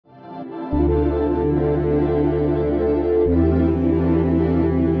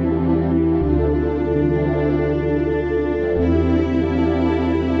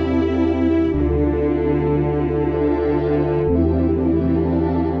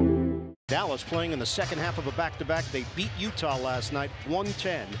Dallas playing in the second half of a back-to-back. They beat Utah last night,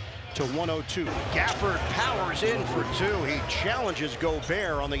 110-102. Gafford powers in for two. He challenges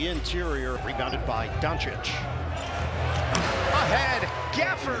Gobert on the interior. Rebounded by Doncic. Ahead,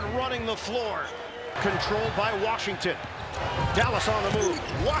 Gafford running the floor. Controlled by Washington. Dallas on the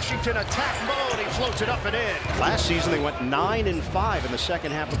move. Washington attack mode. He floats it up and in. Last season, they went 9-5 in the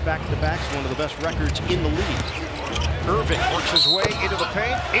second half of back-to-backs. One of the best records in the league. Irving works his way into the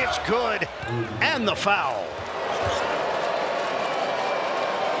paint. It's good. And the foul.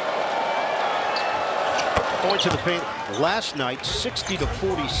 Going to the paint last night,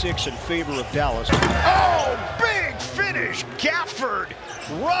 60-46 in favor of Dallas. Oh, big finish. Gafford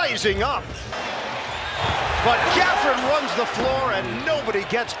rising up. But Gafford runs the floor and nobody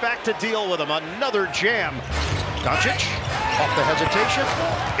gets back to deal with him. Another jam. Doncic off the hesitation.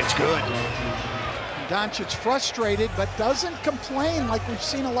 It's good. Doncic frustrated, but doesn't complain like we've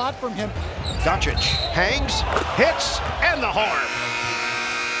seen a lot from him. Doncic hangs, hits, and the harm.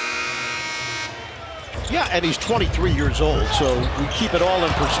 Yeah, and he's 23 years old, so we keep it all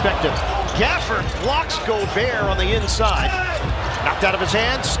in perspective. Gafford blocks Gobert on the inside. Knocked out of his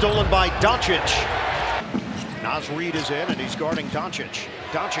hands, stolen by Doncic. Naz Reid is in, and he's guarding Doncic.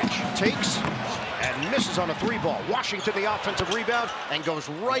 Doncic takes and misses on a three ball. Washington the offensive rebound and goes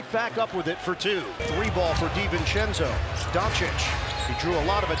right back up with it for two. Three ball for DiVincenzo. Doncic, he drew a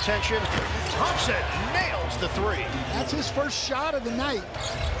lot of attention. Thompson nails the three. That's his first shot of the night.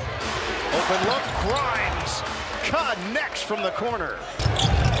 Open look, Grimes connects from the corner.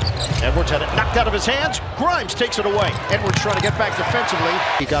 Edwards had it knocked out of his hands. Grimes takes it away. Edwards trying to get back defensively.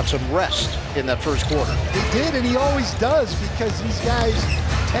 He got some rest in that first quarter. He did, and he always does, because these guys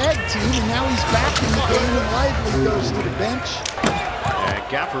tag team, and now he's back in the game, and Lively goes to the bench. And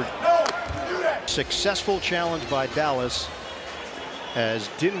Gafford, successful challenge by Dallas, as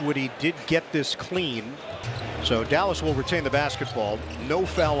Dinwiddie did get this clean. So Dallas will retain the basketball. No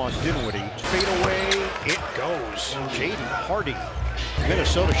foul on Dinwiddie. Fade away, it goes. Jaden Hardy.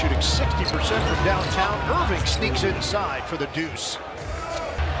 Minnesota shooting 60% from downtown. Irving sneaks inside for the deuce.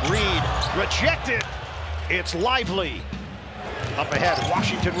 Reid rejected. It's Lively. Up ahead,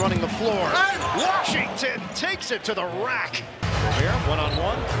 Washington running the floor. Washington takes it to the rack. Gobert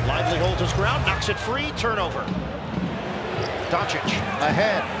one-on-one. Lively holds his ground, knocks it free, turnover. Doncic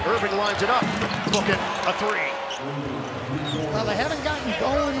ahead. Irving lines it up. Looking a three. Well, they haven't gotten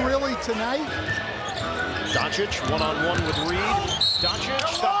going really tonight. Doncic one-on-one with Reid. Doncic,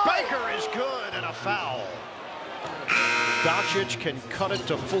 the banker is good, and a foul. Doncic can cut it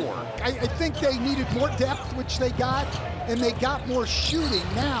to 4. I think they needed more depth, which they got, and they got more shooting.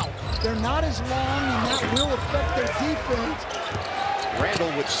 Now, they're not as long, and that will affect their defense.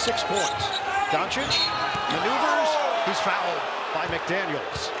 Randall with 6 points. Doncic maneuvers. He's fouled by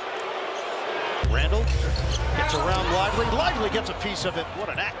McDaniels. Randall gets around Lively. Lively gets a piece of it. What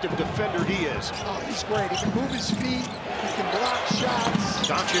an active defender he is. Oh, he's great. He can move his feet. He can block shots.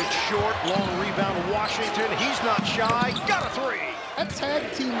 Doncic short, long rebound. Washington. He's not shy. Got a three. That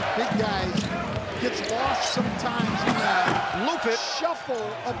tag team of big guys gets lost sometimes in the Loop it. shuffle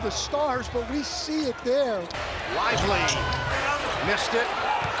of the stars, but we see it there. Lively missed it.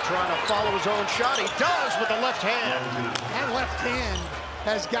 Trying to follow his own shot. He does with the left hand. That left hand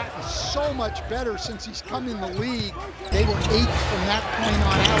has gotten so much better since he's come in the league. They were 8 from that point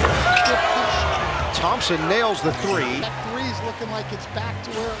on out. Thompson nails the three. That three is looking like it's back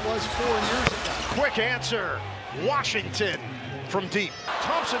to where it was 4 years ago. Quick answer. Washington from deep.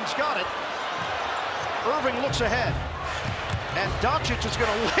 Thompson's got it. Irving looks ahead. And Doncic is going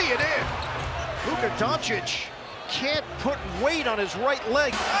to lay it in. Luka Doncic can't put weight on his right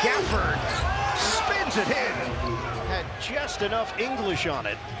leg. Gafford spins it in. Had just enough English on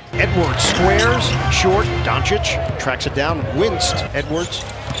it. Edwards squares, short. Doncic tracks it down, winced. Edwards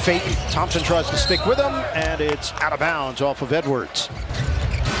fake. Thompson tries to stick with him, and it's out of bounds off of Edwards.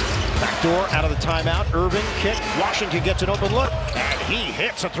 Backdoor out of the timeout. Irving kick. Washington gets an open look, and he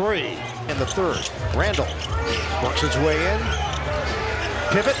hits a three in the third. Randall works his way in.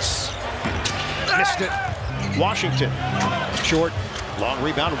 Pivots. Missed it. Washington. Short. Long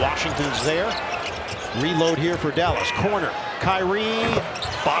rebound. Washington's there. Reload here for Dallas. Corner. Kyrie.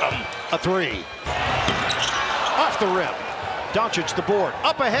 Bottom. A three. Off the rim. Doncic the board.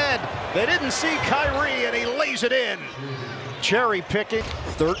 Up ahead. They didn't see Kyrie, and he lays it in. Cherry picking.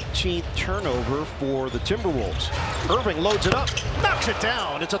 13th turnover for the Timberwolves. Irving loads it up. Knocks it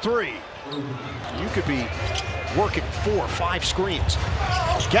down. It's a three. You could be working 4 or 5 screens.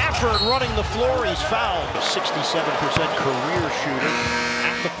 Gafford running the floor. He's fouled. 67% career shooter.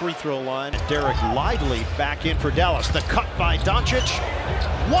 the free throw line. Dereck lively back in for Dallas. The cut by Doncic.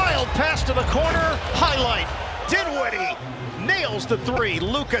 Wild pass to the corner. Highlight. Dinwiddie nails the three.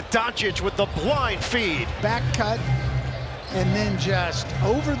 Luka Doncic with the blind feed. Back cut, and then just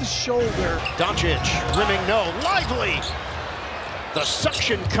over the shoulder. Doncic rimming no. Lively. The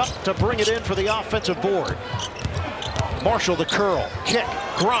suction cup to bring it in for the offensive board. Marshall the curl. Kick.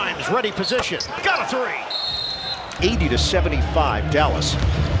 Grimes ready position. Got a three. 80-75 Dallas.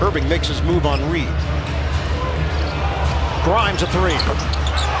 Irving makes his move on Reed. Grimes a three.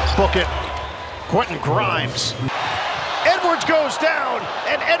 Book it. Quentin Grimes. Edwards goes down,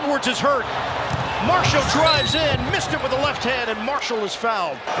 and Edwards is hurt. Marshall drives in, missed it with the left hand, and Marshall is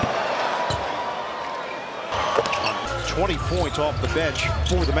fouled. 20 points off the bench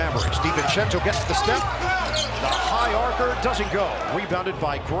for the Mavericks. DiVincenzo gets the step. The high archer doesn't go. Rebounded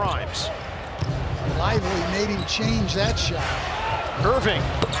by Grimes. Lively made him change that shot. Irving,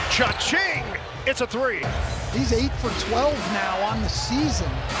 cha-ching! It's a three. He's 8 for 12 now on the season.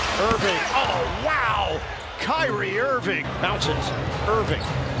 Irving, oh wow! Kyrie Irving bounces. Irving,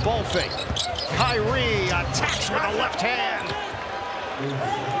 ball fake. Kyrie attacks with a left hand.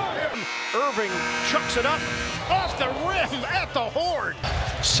 Irving chucks it up off the rim at the horn.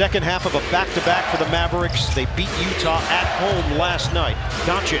 Second half of a back-to-back for the Mavericks. They beat Utah at home last night.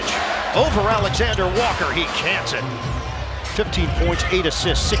 Doncic over Alexander Walker. He cans it. 15 points, 8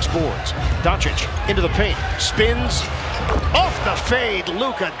 assists, 6 boards. Doncic into the paint, spins, off the fade.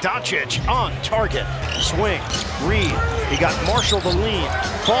 Luka Doncic on target. Swing, Reed. He got Marshall the lead.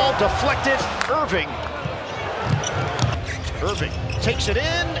 Ball deflected. Irving. Irving takes it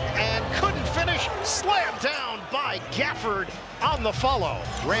in and couldn't finish. Slammed down by Gafford on the follow.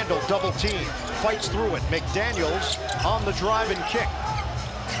 Randall double team, fights through it. McDaniels on the drive and kick.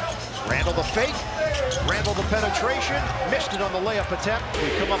 Randall the fake. Randall the penetration, missed it on the layup attempt. We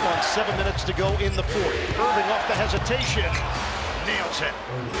come up on 7 minutes to go in the fourth. Irving off the hesitation, nails it.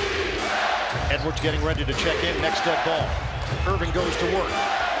 Edwards getting ready to check in, next dead ball. Irving goes to work.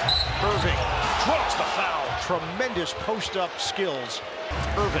 Irving draws the foul. Tremendous post-up skills.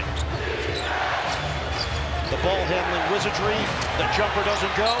 Irving. The ball handling wizardry. The jumper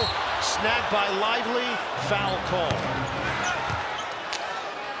doesn't go. Snagged by Lively. Foul call.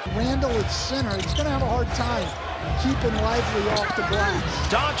 Randall at center, he's going to have a hard time keeping Lively off the glass.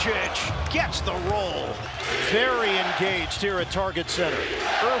 Doncic gets the roll. Very engaged here at target center.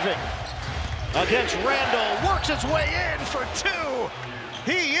 Irving against Randall, works his way in for two.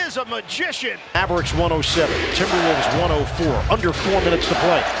 He is a magician. Mavericks 107, Timberwolves 104, under 4 minutes to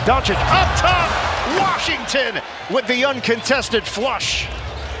play. Doncic up top, Washington with the uncontested flush.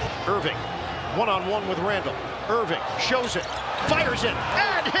 Irving, one-on-one with Randall. Irving shows it, fires it,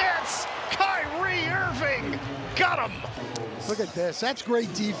 and hits! Kyrie Irving got him! Look at this. That's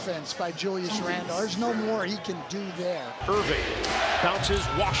great defense by Julius Randle. There's no more he can do there. Irving bounces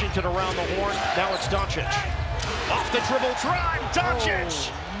Washington around the horn. Now it's Doncic. Off the dribble drive,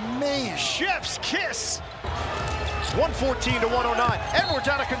 Doncic! Oh, man. Chef's kiss! 114 to 109. Edwards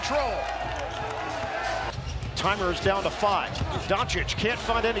out of control. Timer is down to 5. Doncic can't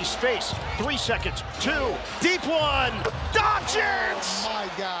find any space. 3 seconds. 2. Deep one. Doncic! Oh my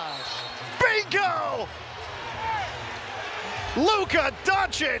gosh. Bingo! Luka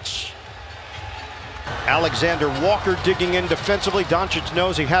Doncic! Alexander Walker digging in defensively. Doncic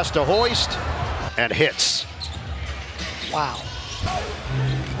knows he has to hoist and hits. Wow.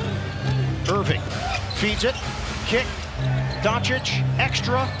 Irving feeds it. Kick. Doncic,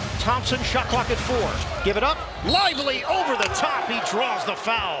 extra. Thompson, shot clock at 4. Give it up. Lively over the top. He draws the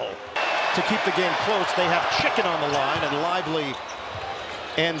foul. To keep the game close, they have Chicken on the line, and Lively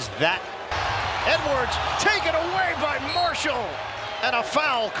ends that. Edwards taken away by Marshall, and a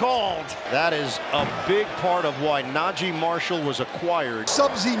foul called. That is a big part of why Najee Marshall was acquired.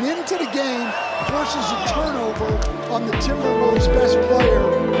 Subs him into the game, forces a turnover on the Timberwolves' best player.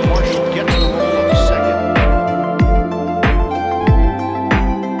 Marshall gets the